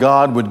man of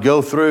God, would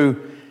go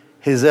through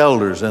his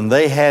elders. And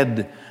they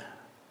had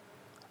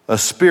a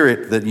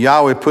spirit that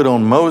Yahweh put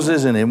on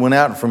Moses, and it went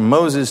out from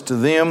Moses to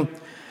them.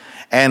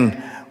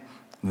 And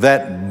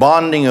that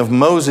bonding of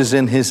Moses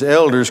and his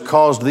elders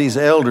caused these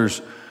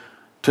elders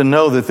to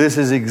know that this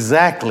is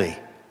exactly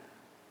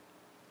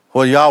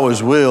what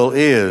Yahweh's will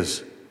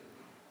is.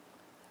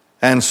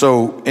 And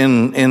so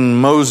in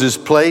Moses'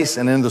 place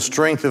and in the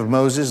strength of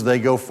Moses, they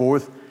go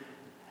forth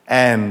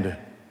and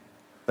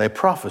they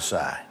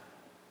prophesy.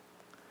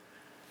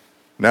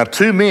 Now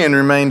 2 men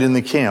remained in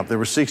the camp. There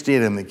were 68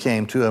 of them that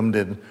came. 2 of them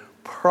didn't.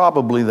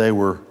 Probably they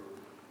were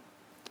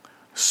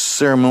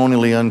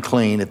ceremonially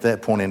unclean at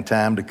that point in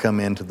time to come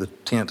into the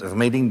tent of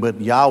meeting,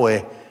 but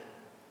Yahweh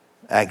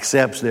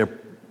accepts their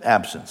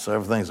absence, so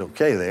everything's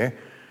okay there.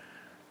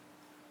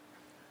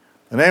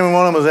 The name of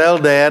one of them was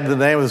Eldad, the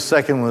name of the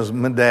second was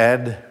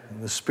Medad.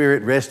 The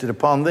Spirit rested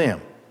upon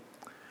them.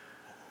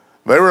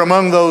 They were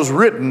among those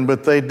written,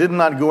 but they did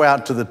not go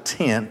out to the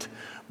tent,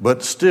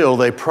 but still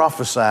they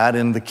prophesied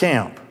in the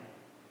camp.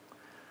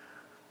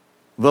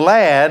 The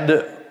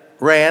lad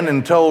ran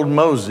and told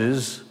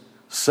Moses,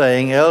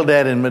 saying,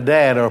 Eldad and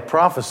Medad are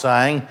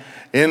prophesying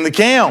in the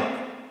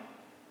camp.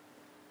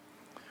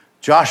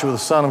 Joshua the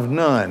son of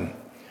Nun,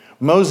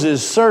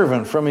 Moses'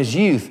 servant from his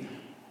youth,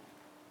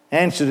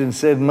 answered and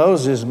said,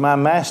 Moses, my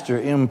master,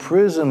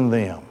 imprisoned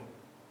them.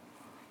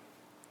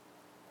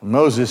 And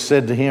Moses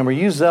said to him, are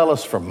you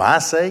zealous for my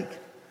sake?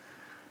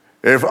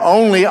 If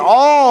only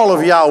all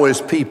of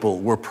Yahweh's people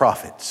were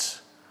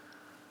prophets,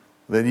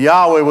 that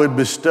Yahweh would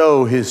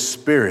bestow his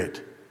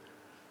Spirit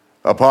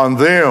upon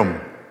them.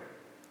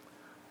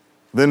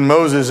 Then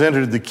Moses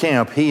entered the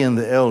camp, he and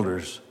the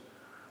elders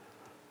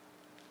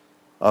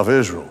of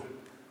Israel.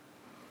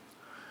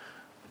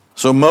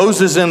 So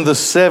Moses and the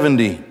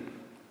 70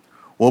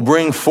 will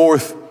bring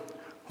forth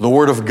the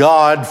word of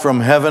God from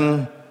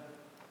heaven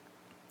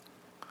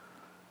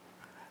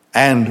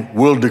and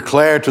will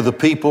declare to the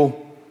people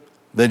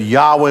that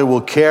Yahweh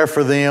will care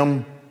for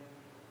them.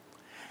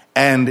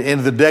 And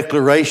in the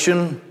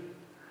declaration,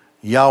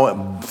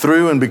 Yahweh,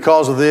 through and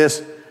because of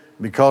this,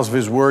 because of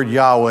his word,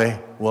 Yahweh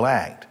will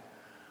act.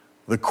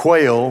 The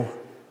quail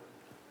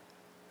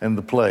and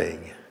the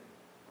plague.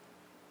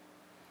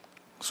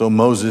 So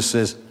Moses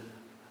says,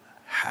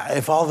 how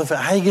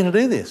are you going to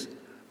do this?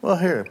 Well,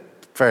 here,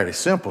 fairly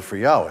simple for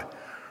Yahweh.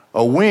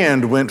 A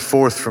wind went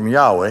forth from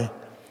Yahweh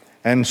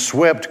and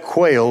swept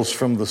quails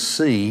from the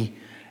sea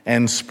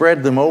and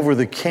spread them over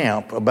the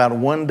camp about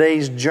 1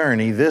 day's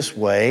journey this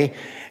way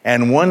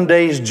and 1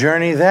 day's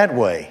journey that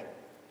way.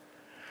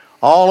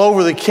 All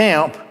over the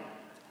camp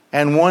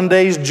and 1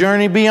 day's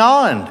journey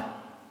beyond.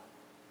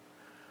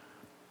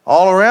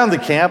 All around the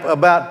camp,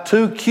 about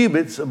 2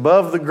 cubits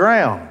above the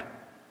ground.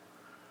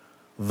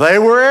 They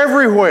were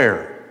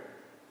everywhere.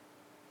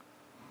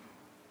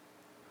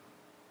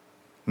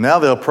 Now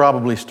they'll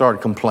probably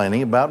start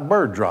complaining about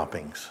bird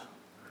droppings.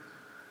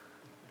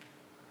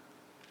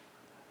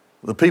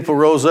 The people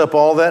rose up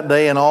all that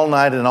day and all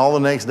night, and all the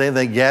next day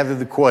they gathered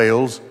the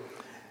quails.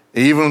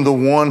 Even the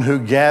one who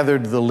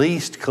gathered the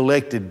least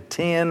collected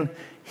 10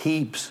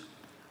 heaps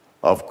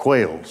of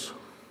quails.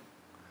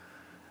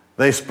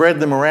 They spread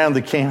them around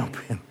the camp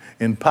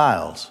in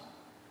piles.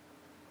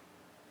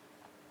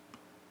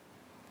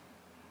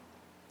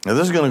 Now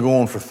this is going to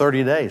go on for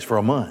 30 days, for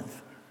a month,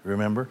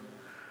 remember?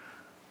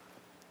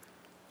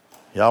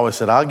 Yahweh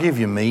said, I'll give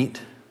you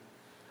meat.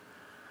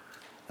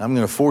 I'm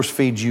going to force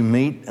feed you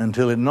meat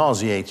until it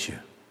nauseates you.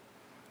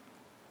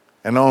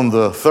 And on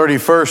the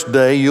 31st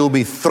day, you'll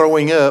be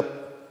throwing up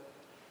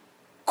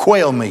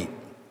quail meat.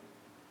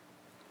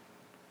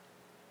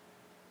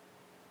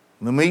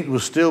 The meat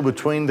was still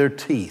between their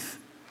teeth.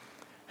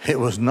 It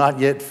was not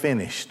yet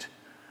finished.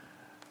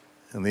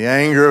 And the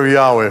anger of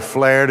Yahweh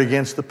flared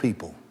against the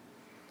people.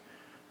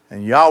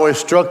 And Yahweh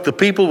struck the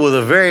people with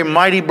a very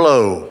mighty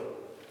blow.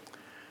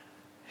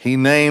 He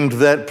named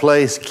that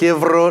place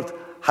Kivrot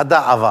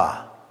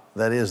Hada'ava.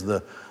 That is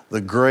the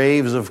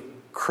graves of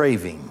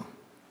craving.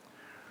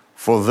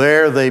 For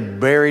there they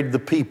buried the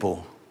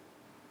people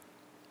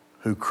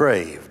who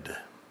craved.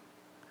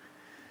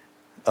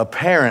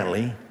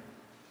 Apparently,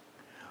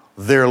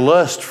 their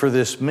lust for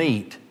this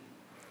meat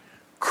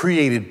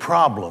created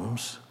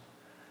problems,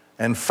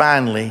 and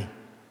finally,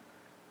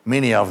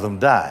 many of them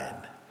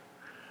died.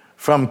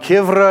 From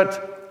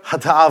Kivrot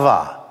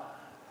Hada'ava,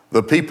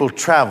 the people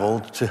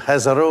traveled to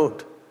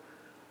Hazarot,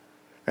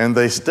 and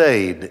they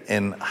stayed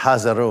in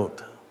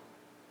Hazarot.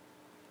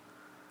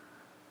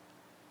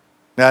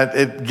 Now,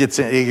 it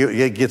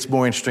gets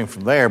more interesting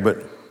from there,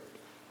 but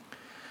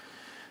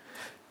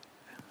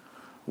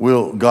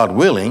God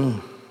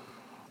willing,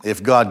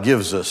 if God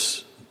gives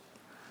us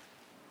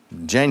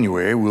In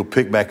January, we'll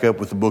pick back up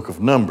with the book of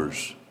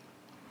Numbers.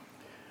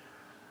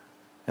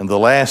 And the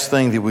last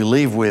thing that we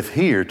leave with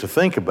here to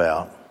think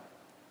about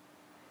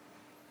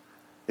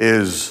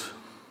is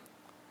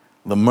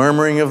the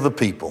murmuring of the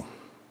people,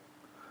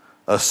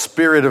 a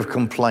spirit of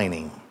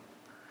complaining,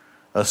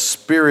 a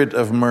spirit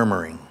of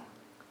murmuring,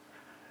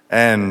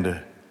 and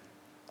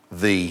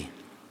the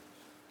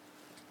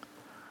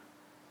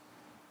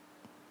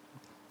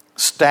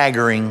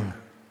staggering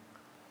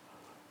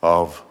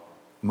of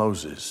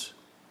Moses.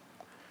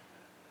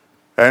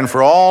 And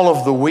for all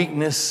of the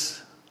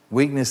weaknesses,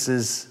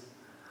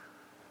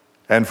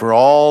 and for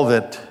all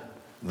that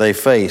they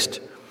faced,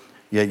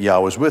 yet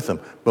Yahweh was with them.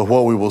 But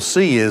what we will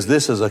see is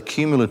this is a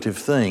cumulative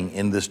thing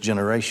in this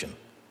generation.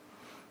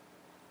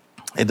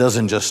 It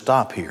doesn't just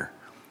stop here.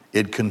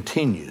 It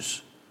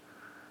continues.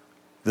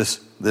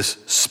 This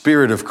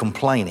spirit of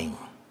complaining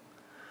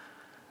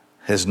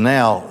has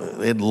now,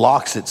 it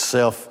locks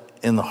itself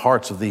in the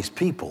hearts of these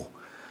people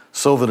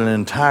so that an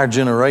entire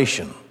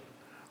generation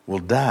will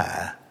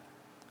die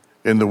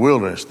in the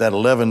wilderness. That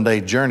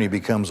 11-day journey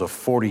becomes a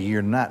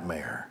 40-year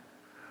nightmare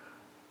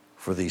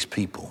for these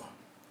people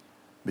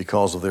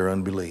because of their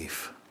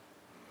unbelief.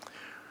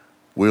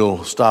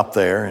 We'll stop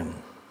there and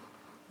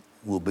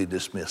we'll be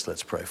dismissed.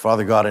 Let's pray.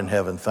 Father God in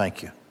heaven,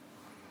 thank you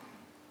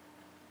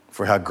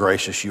for how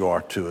gracious you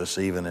are to us,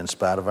 even in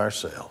spite of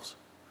ourselves.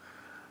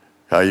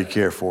 How you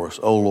care for us.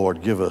 Oh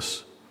Lord, give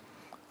us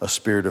a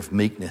spirit of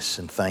meekness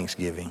and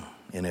thanksgiving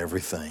in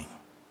everything.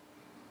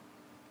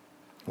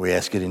 We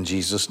ask it in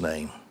Jesus'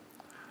 name.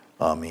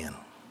 Amen.